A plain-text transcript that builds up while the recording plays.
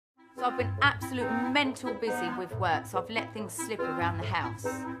So I've been absolute mental busy with work, so I've let things slip around the house.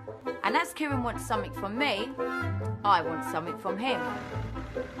 And as Kieran wants something from me, I want something from him.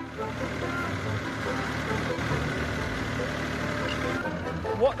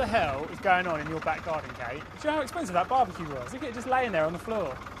 What the hell is going on in your back garden, Kate? Do you know how expensive that barbecue was? Look at it just laying there on the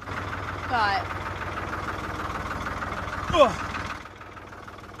floor. Right. Oh.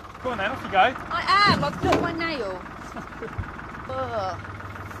 Go on then, off you go. I am, I've got my nail. Ugh.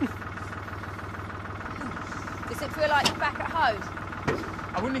 Does it feel like you're back at home?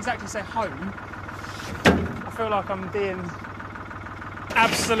 I wouldn't exactly say home. I feel like I'm being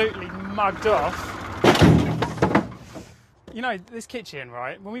absolutely mugged off. You know, this kitchen,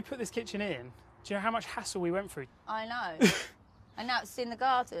 right? When we put this kitchen in, do you know how much hassle we went through? I know. And now it's in the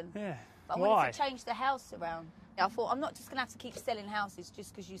garden. Yeah. But I Why? wanted to change the house around. I thought, I'm not just going to have to keep selling houses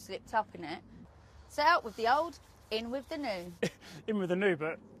just because you slipped up in it. So out with the old, in with the new. In with the new,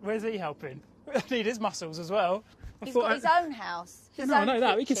 but where's he helping? I need his muscles as well. He's got his own house. His no, I own know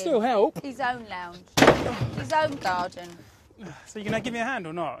that. We can kitchen, still help. His own lounge. His own garden. So you're going to give me a hand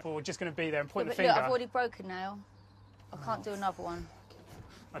or not? Or just going to be there and point the But finger? look, I've already broken a nail. I can't do another one.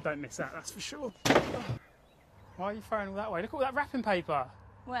 I don't miss that, that's for sure. Why are you throwing all that way? Look at all that wrapping paper.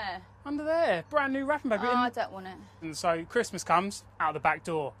 Where? Under there. Brand new wrapping paper. Oh, I don't want it. And so Christmas comes, out the back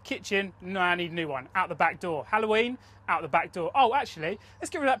door. Kitchen, no, I need a new one. Out the back door. Halloween, out the back door. Oh, actually, let's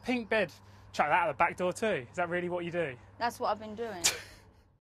get rid of that pink bed. Chuck that out the back door too. Is that really what you do? That's what I've been doing.